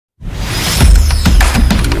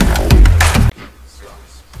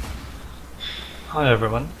Hi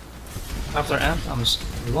everyone. After Anthem's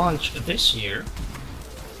launch this year,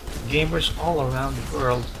 gamers all around the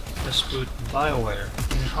world has put BioWare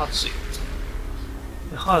in the hot seat.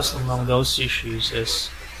 The hottest among those issues is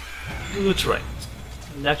loot rate,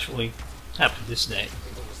 and actually happened this day.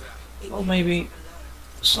 Well, maybe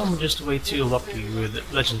some are just way too lucky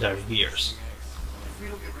with legendary gears.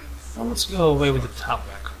 Now let's go away with the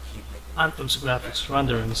topic. Anthem's graphics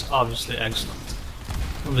rendering is obviously excellent.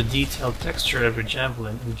 From the detailed texture of your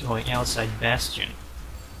javelin enjoying outside Bastion,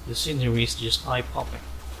 the scenery is just eye-popping.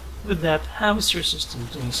 With that, how is your system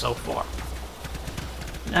doing so far?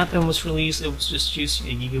 When Anthem was released, it was just using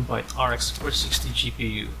a Gigabyte Rx460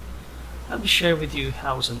 GPU. Let me share with you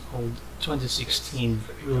how an old 2016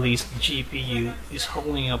 released GPU is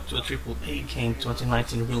holding up to a AAA game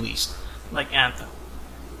 2019 release, like Anthem.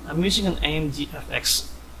 I'm using an AMD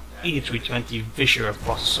FX 8320 Visual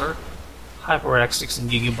processor, HyperX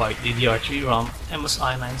 16GB DDR3 ROM,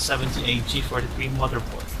 MSI 978 G43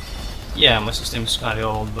 motherboard. Yeah, my system is kinda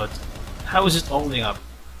old, but how is it holding up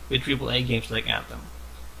with AAA games like Anthem?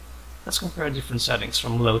 Let's compare different settings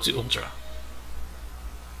from low to ultra.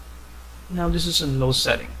 Now this is in low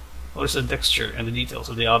setting. Notice the texture and the details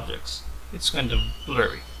of the objects. It's kind of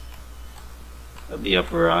blurry. At the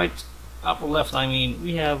upper left,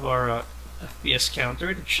 we have our FPS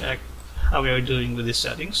counter to check how we are doing with the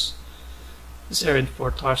settings. This area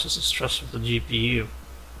for Tarsus is stressed with the GPU.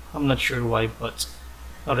 I'm not sure why, but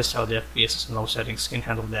notice how the FPS in low settings can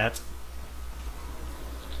handle that.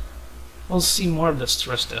 We'll see more of the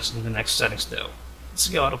stress test in the next settings though. Let's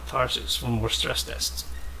go out of Tarsus for more stress tests.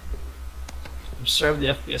 Observe the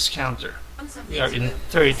FPS counter. We are in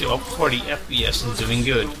 30 to 40 FPS and doing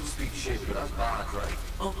good.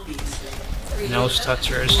 No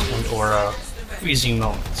stutters and or freezing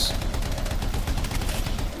moments.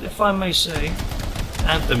 If I may say,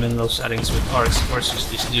 Anthem in low settings with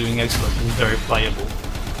Rx460 is doing excellent and very playable.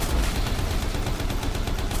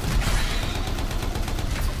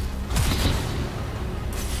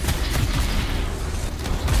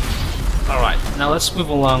 Alright, now let's move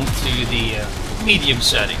along to the medium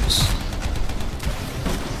settings.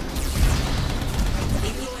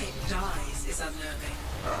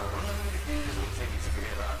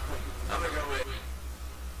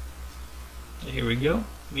 Here we go,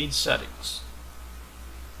 mid settings.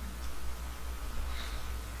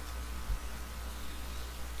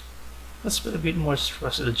 Let's put a bit more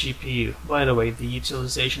stress on the GPU. By the way, the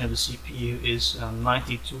utilization of the CPU is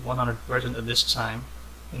 90 to 100% at this time,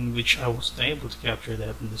 in which I wasn't able to capture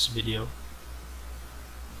that in this video.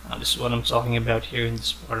 This is what I'm talking about here in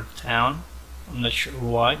this part of town. I'm not sure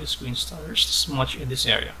why the screen stutters this much in this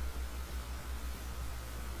area.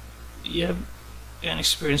 Do you have an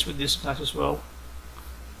experience with this class as well?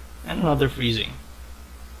 And another freezing.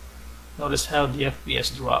 Notice how the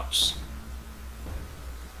FPS drops.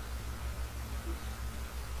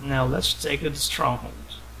 Now let's take the stronghold.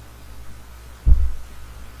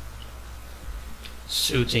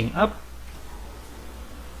 Suiting up.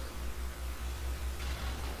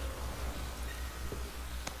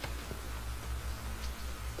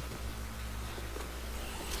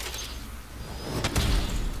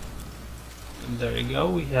 And there you go,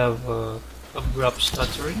 we have abrupt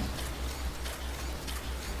stuttering.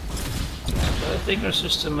 But I think our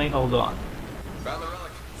system may hold on.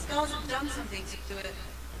 Scars have done something to it.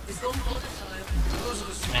 It's gone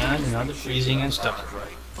volatile. And another freezing and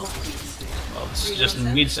stuttering. Well, this is just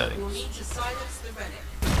in mid setting.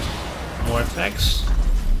 More effects,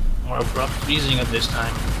 more abrupt freezing at this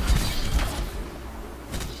time.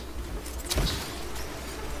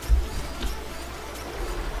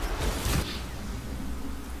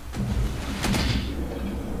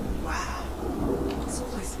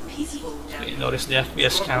 Okay, notice the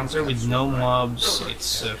FPS counter with no mobs,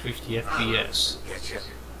 it's 50 FPS.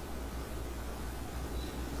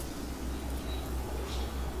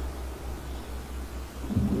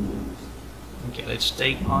 Okay, let's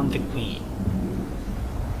take on the Queen.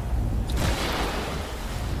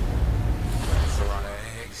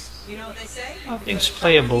 I think it's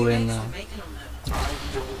playable in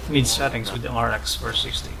mid settings with the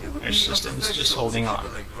Rx460. Our system is just holding on.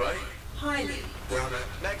 Well,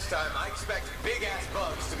 next time I expect big ass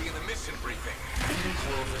bugs to be in the mission briefing.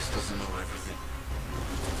 Clovis doesn't know everything.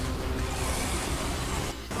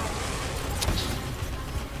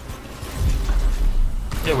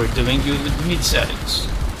 Yeah, we're doing good with mid settings.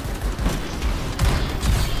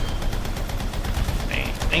 I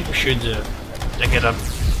think we should take it up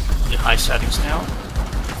to the high settings now.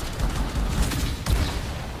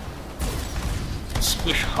 Let's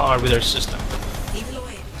push hard with our system. Even the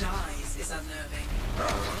way it dies is unnerving.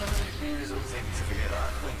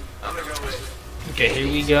 I'm gonna go with Okay, here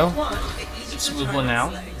we go. Let's move on now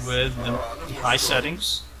with the high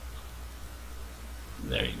settings.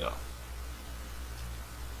 There you go.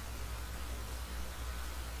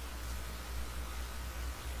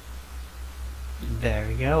 There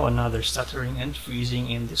we go, another stuttering and freezing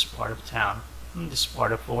in this part of town, in this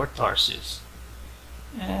part of Fort Tarsis.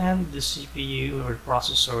 And the CPU or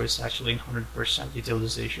processor is actually in 100%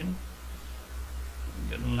 utilization.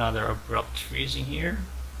 Got another abrupt freezing here,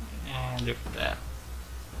 and look at that.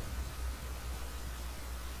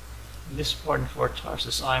 This part in Fort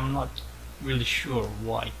Tarsis, I'm not really sure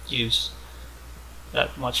why it gives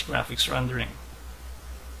that much graphics rendering.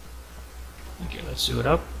 Okay, let's do it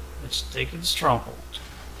up. Let's take it to Stronghold.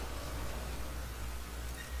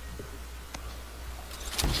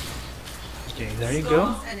 Okay, there you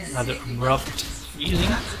go. Another abrupt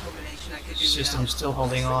freezing. System still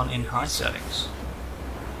holding on in high settings.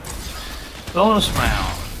 Bonus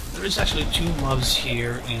round. There is actually 2 mobs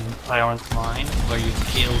here in Tyrant Mine where you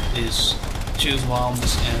kill these 2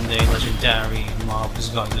 mobs and a legendary mob is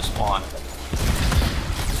going to spawn.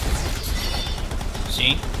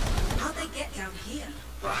 See? How'd they get down here?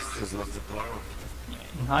 Bastards love to borrow.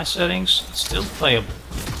 In high settings, it's still playable.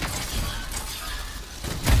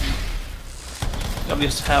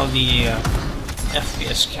 Notice how the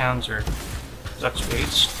FPS counter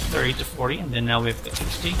fluctuates 30 to 40, and then now we've got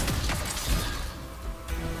 50.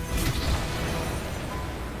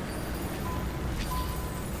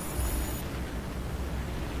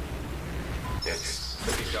 It's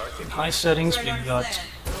pretty dark in In high settings, we've got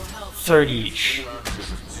 30-ish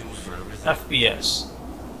FPS,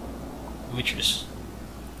 which is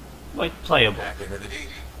quite playable. back into the deep.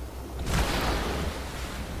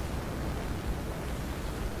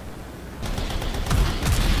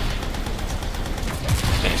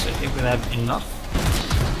 Okay, so I think we have enough.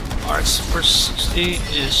 Rx460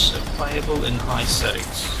 is playable in high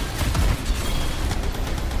settings.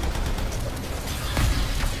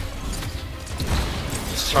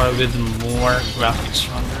 Let's try with more graphics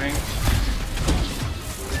rendering.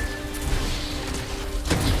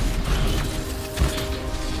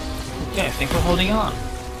 Okay, I think we're holding on.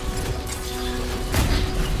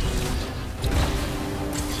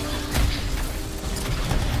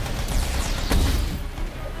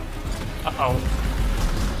 Uh-oh.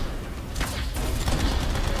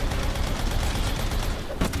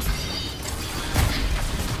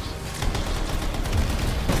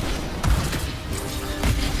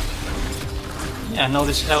 Yeah,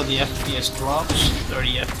 notice how the FPS drops.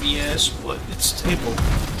 30 FPS, but it's stable.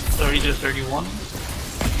 30 to 31.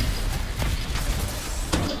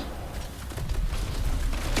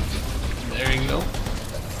 There you go.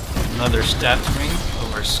 Another stuttering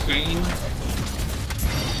over screen.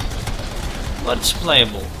 But it's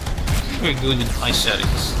playable. Very good in high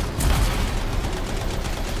settings.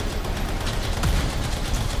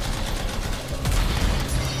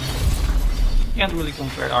 Can't really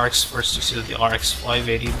compare Rx460 to the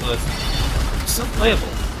RX580, but it's still playable.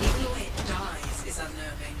 Even the way it dies is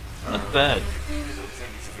unnerving. Not bad.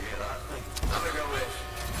 I'm gonna go with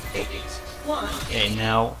 80s. Okay,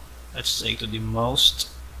 now let's take to the most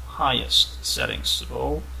highest settings,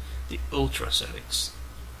 so the ultra settings.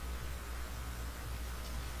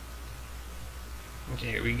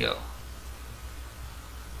 Okay, here we go.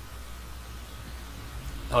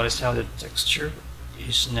 Notice how the texture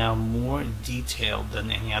is now more detailed than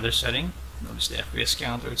any other setting. Notice the FPS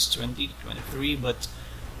counter, it's 20 to 23, but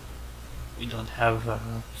we don't have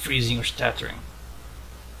freezing or stuttering.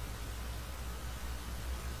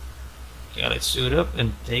 Okay, let's suit up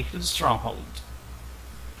and take to the Stronghold.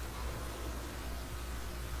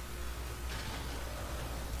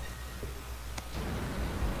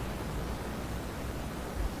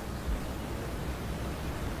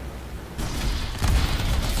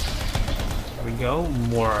 There we go,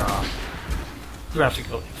 more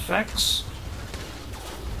graphical effects.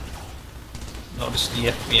 Notice the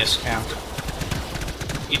FPS counter.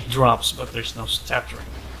 It drops, but there's no stuttering.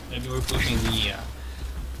 Maybe we're pushing the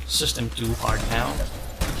system too hard now.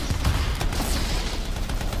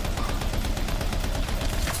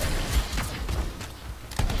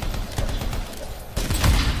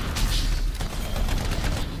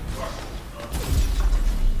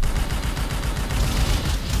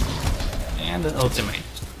 And an ultimate.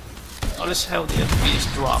 Notice how the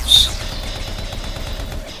FPS drops.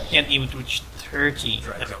 Can't even reach 30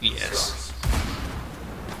 FPS.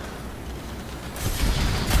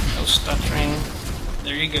 No stuttering.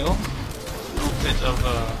 There you go. A little bit of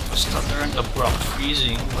a stutter and abrupt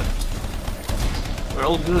freezing, but we're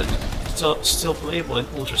all good. Still playable in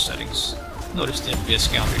ultra settings. Notice the FPS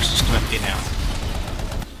counter is just 20 now.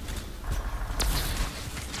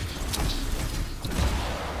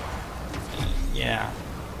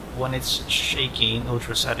 when it's shaky in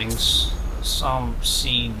ultra settings, some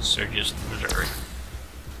scenes are just blurry.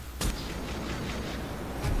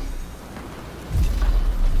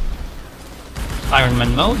 Iron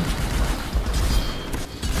Man mode.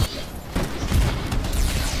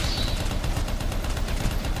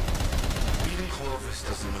 Even Clovis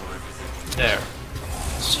doesn't know everything. There.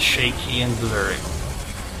 It's shaky and blurry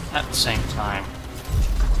at the same time.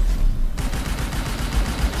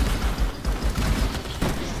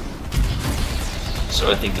 So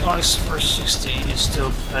I think Rx460 is still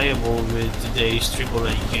playable with today's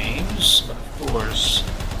AAA games, but of course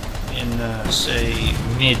in say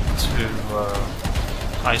mid to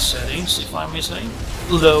high settings, if I may say.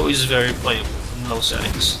 Low is very playable in low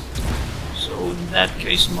settings. So in that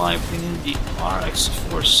case, in my opinion, the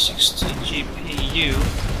Rx460 GPU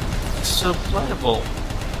is still playable,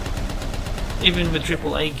 even with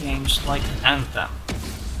AAA games like Anthem.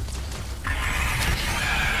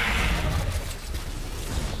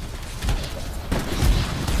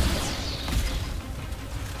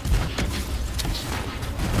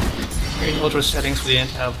 In ultra settings we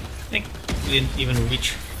didn't have, I think we didn't even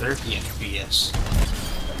reach 30 FPS.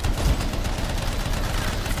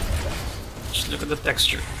 Just look at the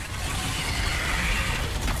texture.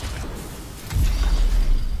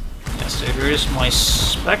 Yes, so here is my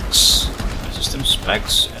specs, my system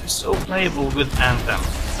specs, and it's still playable with Anthem.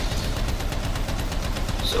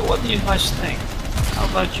 So what do you guys think? How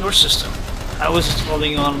about your system? How is it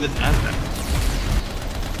holding on with Anthem?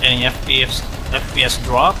 Any FPS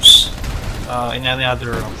drops? In any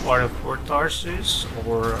other part of Port Tarsus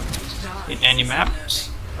or in any maps?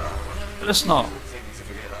 Let us know.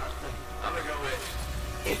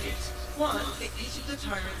 One for each of the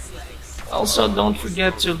tyrant's legs. Also, don't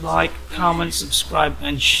forget to like, comment, subscribe,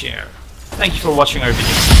 and share. Thank you for watching our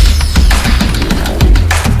video.